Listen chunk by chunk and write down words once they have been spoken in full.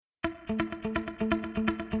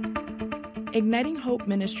Igniting Hope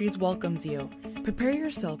Ministries welcomes you. Prepare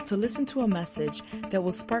yourself to listen to a message that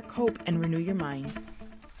will spark hope and renew your mind.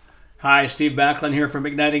 Hi, Steve Backlund here from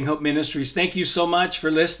Igniting Hope Ministries. Thank you so much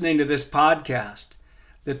for listening to this podcast.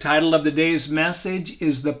 The title of the day's message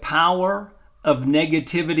is The Power of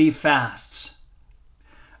Negativity Fasts.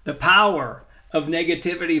 The Power of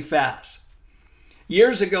Negativity Fasts.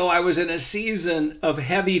 Years ago, I was in a season of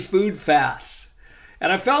heavy food fasts.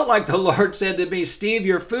 And I felt like the Lord said to me, Steve,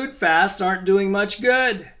 your food fasts aren't doing much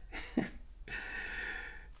good.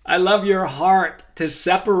 I love your heart to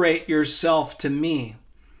separate yourself to me.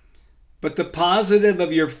 But the positive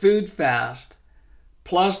of your food fast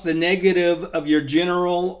plus the negative of your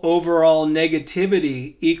general overall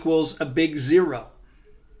negativity equals a big zero.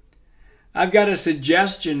 I've got a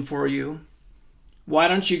suggestion for you. Why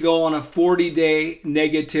don't you go on a 40-day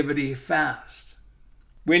negativity fast?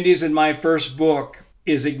 Wendy's and my first book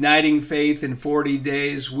is Igniting Faith in 40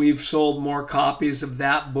 Days. We've sold more copies of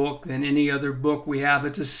that book than any other book we have.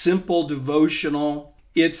 It's a simple devotional.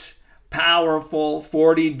 It's powerful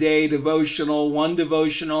 40-day devotional, one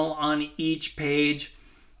devotional on each page.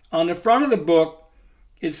 On the front of the book,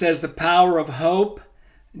 it says the power of hope,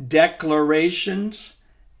 declarations,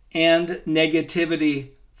 and negativity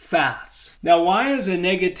fasts. Now, why is a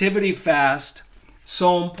negativity fast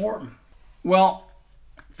so important? Well,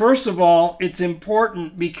 first of all, it's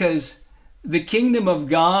important because the kingdom of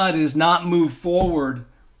God is not moved forward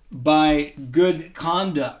by good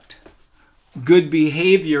conduct, good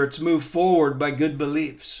behavior. It's moved forward by good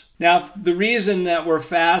beliefs. Now, the reason that we're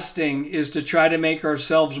fasting is to try to make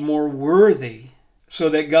ourselves more worthy so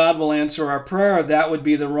that God will answer our prayer. That would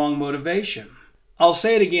be the wrong motivation. I'll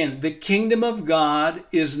say it again. The kingdom of God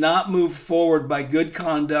is not moved forward by good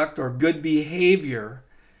conduct or good behavior.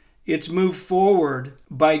 It's moved forward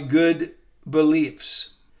by good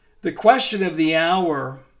beliefs. The question of the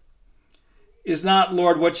hour is not,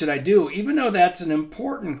 Lord, what should I do? Even though that's an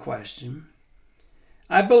important question,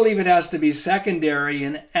 I believe it has to be secondary.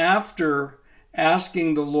 And after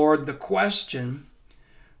asking the Lord the question,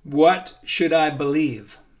 what should I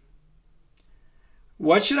believe?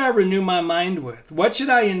 What should I renew my mind with? What should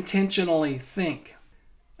I intentionally think?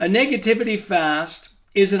 A negativity fast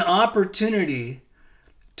is an opportunity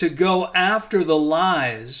to go after the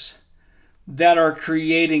lies that are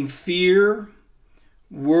creating fear,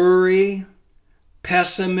 worry,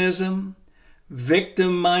 pessimism,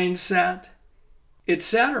 victim mindset,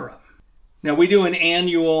 etc. Now, we do an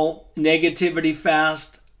annual negativity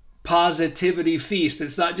fast, positivity feast.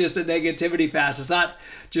 It's not just a negativity fast. It's not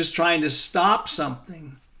just trying to stop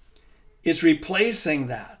something. It's replacing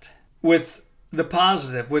that with the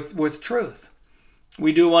positive, with truth.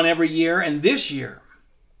 We do one every year, and this year,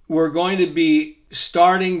 we're going to be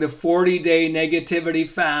starting the 40-day negativity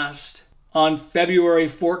fast on February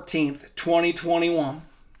 14th, 2021.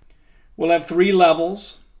 We'll have 3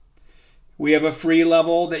 levels. We have a free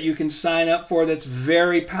level that you can sign up for that's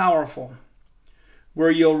very powerful,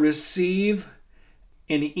 where you'll receive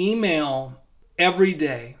an email every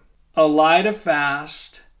day, a lie to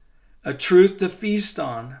fast, a truth to feast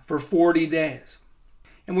on for 40 days.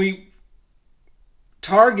 And we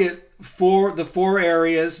target for the 4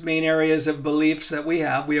 main areas of beliefs that we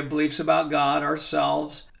have. We have beliefs about God,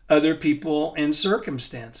 ourselves, other people, and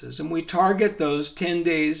circumstances. And we target those 10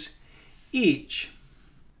 days each.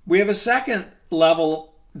 We have a second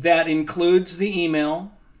level that includes the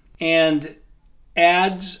email and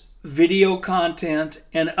adds video content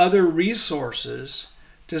and other resources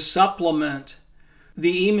to supplement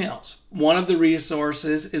the emails. One of the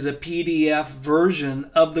resources is a PDF version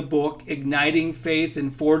of the book, Igniting Faith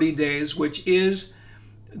in 40 Days, which is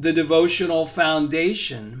the devotional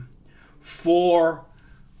foundation for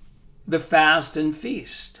the fast and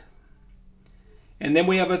feast. And then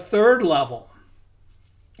we have a third level,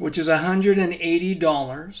 which is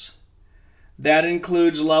 $180. That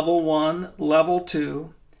includes level 1, level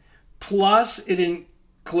 2, plus it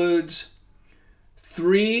includes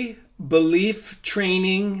 3 belief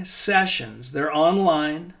training sessions. They're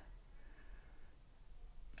online.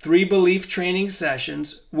 3 belief training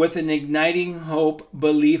sessions with an Igniting Hope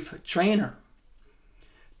belief trainer.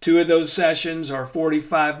 2 of those sessions are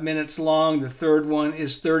 45 minutes long. The third one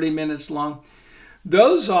is 30 minutes long.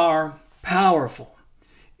 Those are powerful.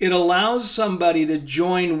 It allows somebody to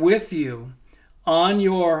join with you on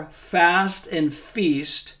your fast and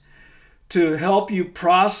feast to help you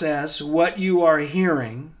process what you are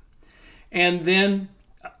hearing, and then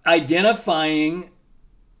identifying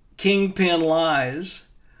kingpin lies,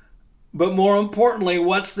 but more importantly,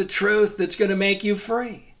 what's the truth that's going to make you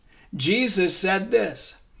free? Jesus said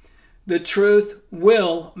this, the truth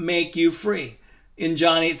will make you free. in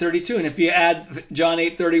John 8:32. And if you add John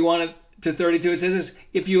 8:31 to 32, it says this,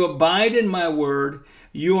 if you abide in my word,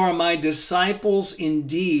 you are my disciples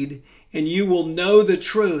indeed, and you will know the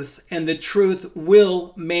truth, and the truth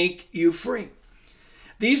will make you free.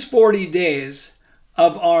 These 40 days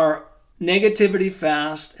of our negativity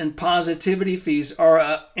fast and positivity feast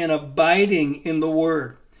are an abiding in the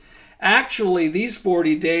word. Actually, these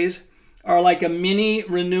 40 days are like a mini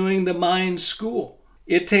renewing the mind school.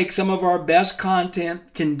 It takes some of our best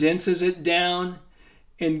content, condenses it down,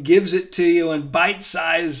 and gives it to you in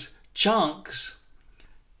bite-sized chunks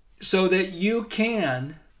so that you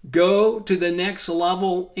can go to the next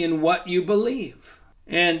level in what you believe.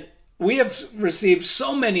 And we have received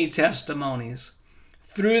so many testimonies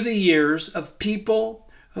through the years of people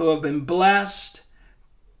who have been blessed,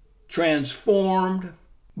 transformed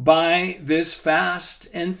by this fast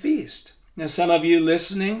and feast. Now, some of you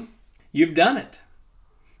listening, you've done it.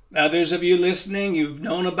 Others of you listening, you've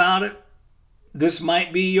known about it. This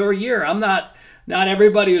might be your year. Not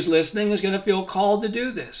everybody who's listening is going to feel called to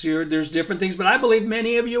do this. There's different things, but I believe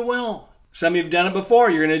many of you will. Some of you have done it before.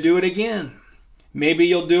 You're going to do it again. Maybe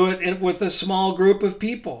you'll do it with a small group of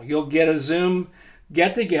people. You'll get a Zoom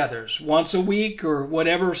get-togethers once a week or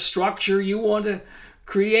whatever structure you want to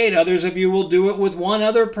create. Others of you will do it with one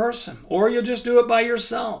other person, or you'll just do it by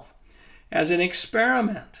yourself as an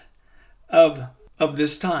experiment of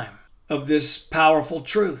this time, of this powerful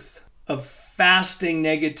truth, of fasting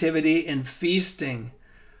negativity and feasting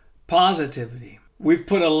positivity. We've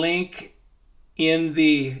put a link in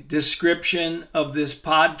the description of this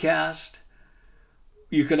podcast.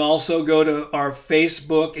 You can also go to our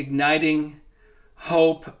Facebook, Igniting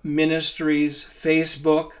Hope Ministries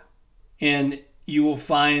Facebook, and you will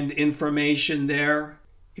find information there.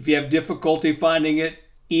 If you have difficulty finding it,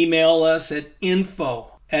 email us at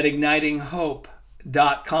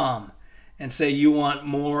info@ignitinghope.com and say you want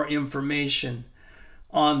more information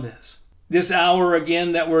on this. This hour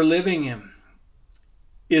again that we're living in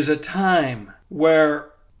is a time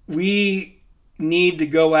where we need to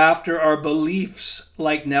go after our beliefs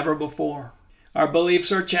like never before. Our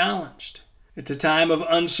beliefs are challenged. It's a time of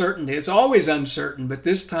uncertainty. It's always uncertain, but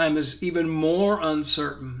this time is even more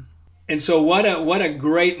uncertain. And so what a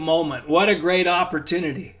great moment, what a great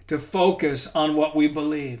opportunity to focus on what we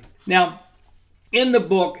believe. Now, in the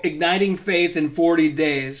book, Igniting Faith in 40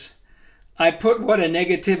 Days, I put what a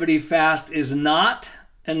negativity fast is not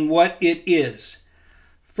and what it is.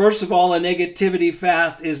 First of all, a negativity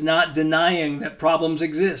fast is not denying that problems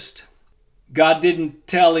exist. God didn't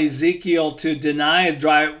tell Ezekiel to deny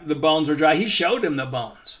the bones were dry. He showed him the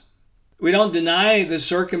bones. We don't deny the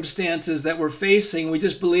circumstances that we're facing. We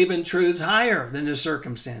just believe in truths higher than the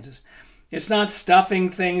circumstances. It's not stuffing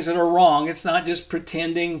things that are wrong. It's not just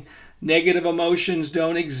pretending negative emotions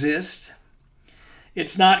don't exist.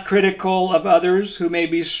 It's not critical of others who may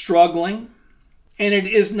be struggling. And it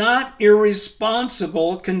is not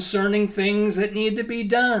irresponsible concerning things that need to be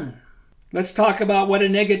done. Let's talk about what a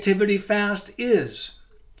negativity fast is.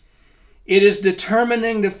 It is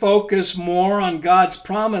determining to focus more on God's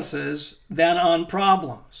promises than on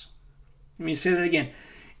problems. Let me say that again.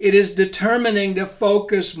 It is determining to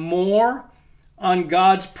focus more on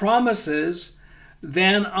God's promises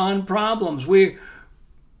than on problems. We're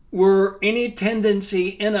any tendency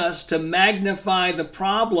in us to magnify the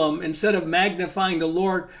problem instead of magnifying the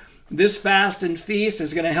Lord. This fast and feast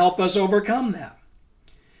is going to help us overcome that.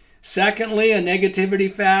 Secondly, a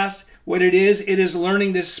negativity fast, what it is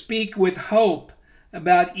learning to speak with hope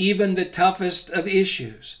about even the toughest of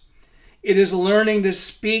issues. It is learning to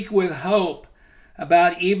speak with hope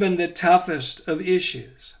about even the toughest of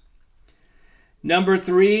issues. Number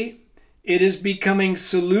 3, it is becoming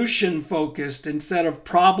solution-focused instead of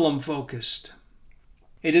problem-focused.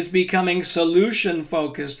 It is becoming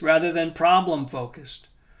solution-focused rather than problem-focused.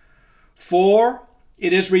 4,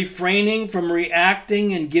 it is refraining from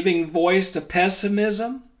reacting and giving voice to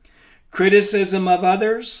pessimism, criticism of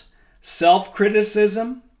others,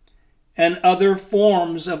 self-criticism, and other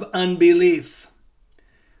forms of unbelief.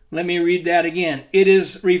 Let me read that again. It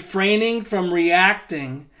is refraining from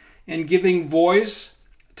reacting and giving voice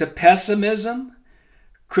to pessimism,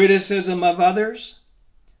 criticism of others,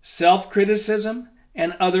 self-criticism,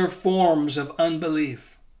 and other forms of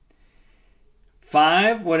unbelief.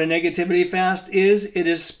 5, what a negativity fast is, it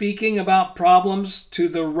is speaking about problems to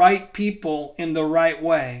the right people in the right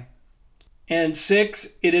way. And 6,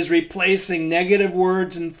 it is replacing negative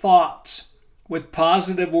words and thoughts with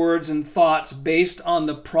positive words and thoughts based on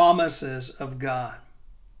the promises of God.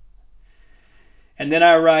 And then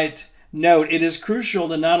I write, note, it is crucial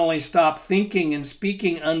to not only stop thinking and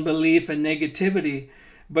speaking unbelief and negativity,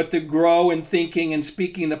 but to grow in thinking and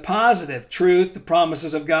speaking the positive, truth, the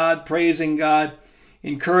promises of God, praising God,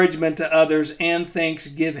 encouragement to others, and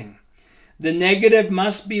thanksgiving. The negative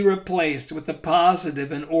must be replaced with the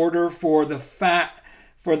positive in order for the fast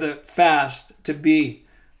to be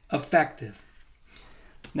effective.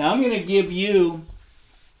 Now I'm going to give you,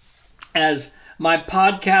 as my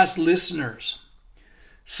podcast listeners,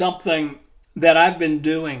 something that I've been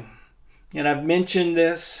doing. And I've mentioned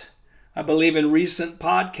this, I believe, in recent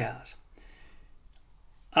podcasts.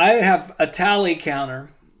 I have a tally counter,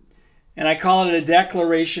 and I call it a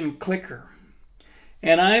declaration clicker.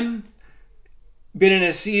 And I'm been in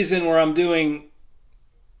a season where I'm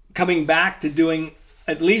coming back to doing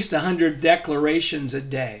at least 100 declarations a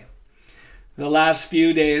day. The last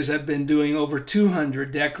few days I've been doing over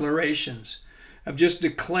 200 declarations of just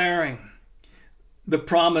declaring the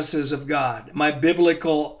promises of God, my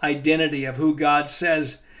biblical identity of who God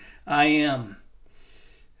says I am.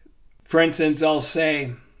 For instance, I'll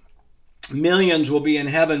say, millions will be in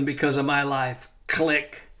heaven because of my life.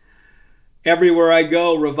 Click. Everywhere I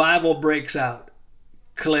go, revival breaks out.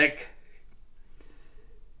 Click.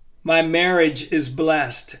 My marriage is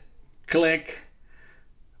blessed. Click.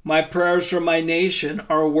 My prayers for my nation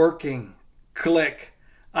are working. Click.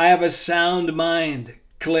 I have a sound mind.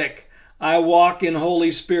 Click. I walk in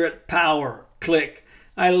Holy Spirit power. Click.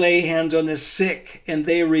 I lay hands on the sick and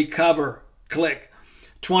they recover. Click.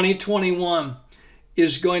 2021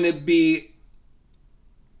 is going to be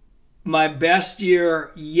my best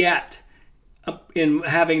year yet in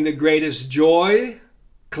having the greatest joy.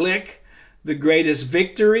 Click. The greatest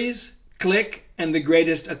victories. Click. And the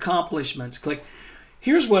greatest accomplishments. Click.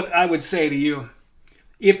 Here's what I would say to you.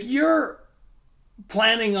 If you're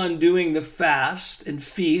planning on doing the fast and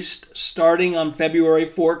feast starting on February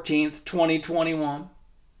 14th, 2021,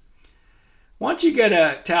 why don't you get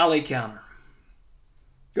a tally counter?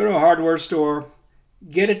 Go to a hardware store,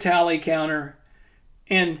 get a tally counter,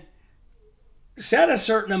 and set a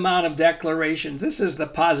certain amount of declarations. This is the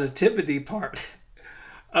positivity part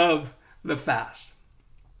of the fast.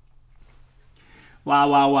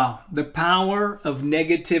 Wow. The power of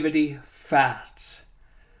negativity fasts.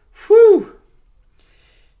 Whew.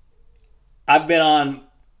 I've been on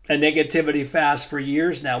a negativity fast for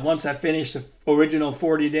years now. Once I finished the original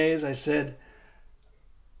 40 days, I said,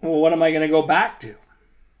 well, what am I going to go back to?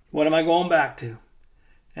 What am I going back to?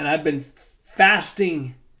 And I've been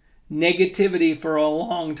fasting negativity for a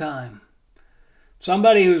long time.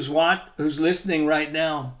 Somebody who's listening right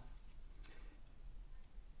now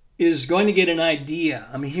is going to get an idea.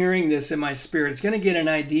 I'm hearing this in my spirit. It's going to get an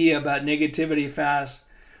idea about negativity fast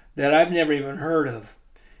that I've never even heard of.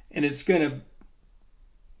 And it's going to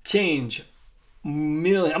change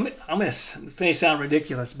millions. It may sound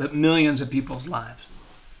ridiculous, but millions of people's lives.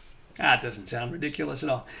 It doesn't sound ridiculous at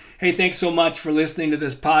all. Hey, thanks so much for listening to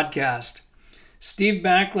this podcast. Steve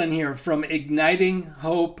Backlund here from Igniting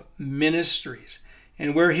Hope Ministries.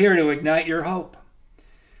 And we're here to ignite your hope.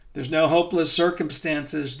 There's no hopeless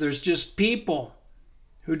circumstances. There's just people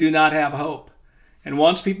who do not have hope. And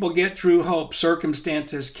once people get true hope,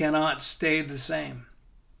 circumstances cannot stay the same.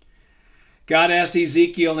 God asked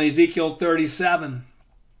Ezekiel in Ezekiel 37,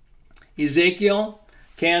 Ezekiel,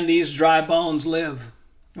 can these dry bones live?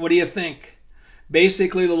 What do you think?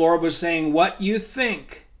 Basically, the Lord was saying, what you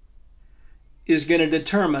think is going to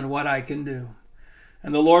determine what I can do.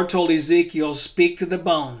 And the Lord told Ezekiel, speak to the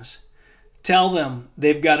bones. Tell them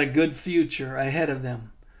they've got a good future ahead of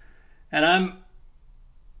them. And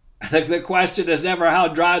I think the question is never how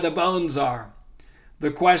dry the bones are.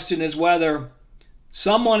 The question is whether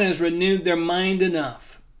someone has renewed their mind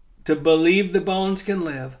enough to believe the bones can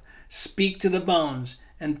live, speak to the bones,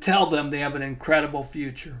 and tell them they have an incredible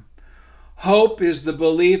future. Hope is the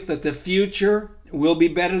belief that the future will be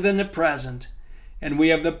better than the present, and we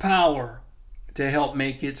have the power to help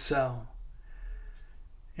make it so.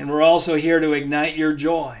 And we're also here to ignite your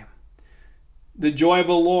joy. The joy of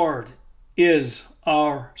the Lord is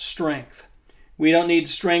our strength. We don't need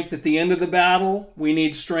strength at the end of the battle. We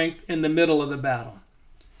need strength in the middle of the battle.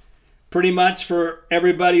 Pretty much for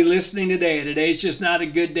everybody listening today, today's just not a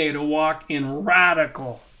good day to walk in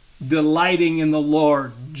radical, delighting in the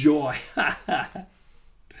Lord joy.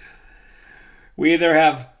 We either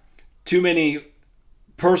have too many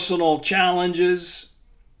personal challenges,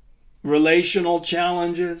 relational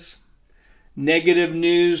challenges, negative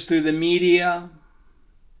news through the media,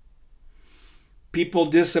 people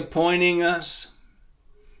disappointing us,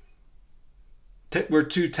 we're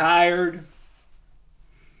too tired.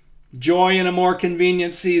 Joy in a more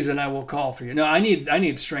convenient season, I will call for you. No, I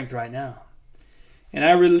need strength right now. And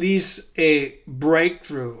I release a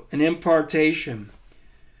breakthrough, an impartation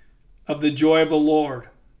of the joy of the Lord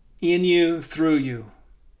in you, through you,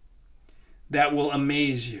 that will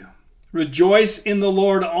amaze you. Rejoice in the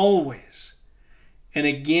Lord always. And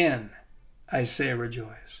again, I say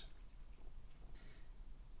rejoice.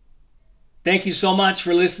 Thank you so much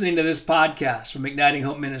for listening to this podcast from Igniting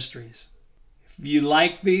Hope Ministries. If you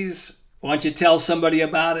like these, why don't you tell somebody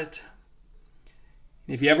about it?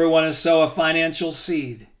 If you ever want to sow a financial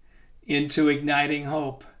seed into Igniting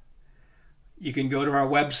Hope, you can go to our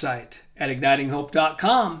website at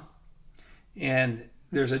ignitinghope.com, and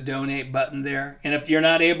there's a donate button there. And if you're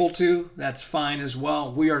not able to, that's fine as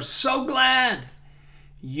well. We are so glad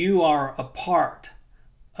you are a part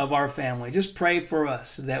of our family. Just pray for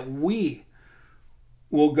us that we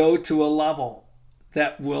will go to a level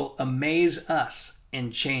that will amaze us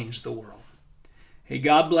and change the world. Hey,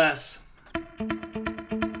 God bless.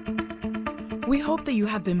 We hope that you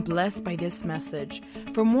have been blessed by this message.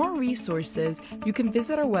 For more resources, you can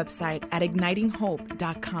visit our website at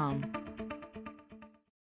ignitinghope.com.